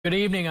Good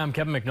evening, I'm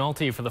Kevin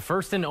McNulty. For the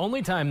first and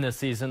only time this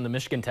season, the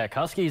Michigan Tech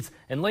Huskies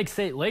and Lake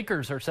State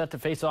Lakers are set to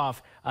face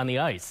off on the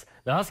ice.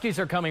 The Huskies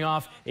are coming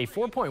off a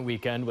 4-point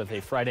weekend with a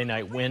Friday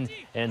night win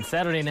and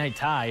Saturday night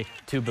tie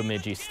to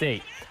Bemidji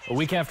State. A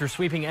week after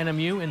sweeping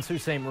NMU and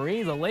Sault Ste.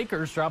 Marie, the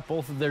Lakers dropped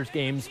both of their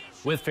games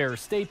with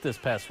Ferris State this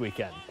past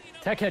weekend.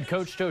 Tech head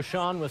coach Joe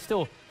Sean was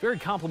still very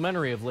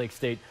complimentary of Lake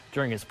State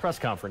during his press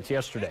conference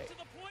yesterday.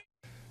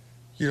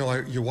 You know,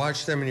 you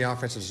watch them in the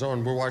offensive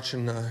zone. We're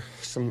watching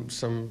some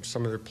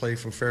of their play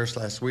from Ferris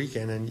last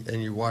weekend,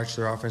 and you watch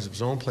their offensive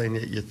zone play, and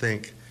you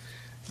think,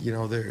 you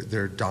know,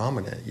 they're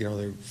dominant. You know,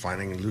 they're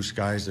finding loose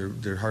guys.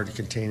 They're hard to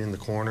contain in the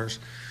corners,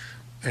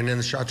 and then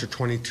the shots are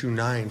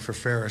 22-9 for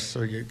Ferris.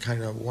 So you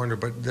kind of wonder,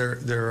 but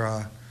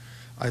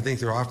I think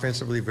they're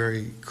offensively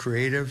very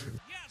creative.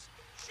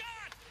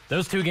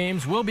 Those two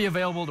games will be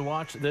available to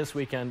watch this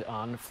weekend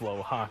on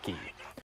Flow Hockey.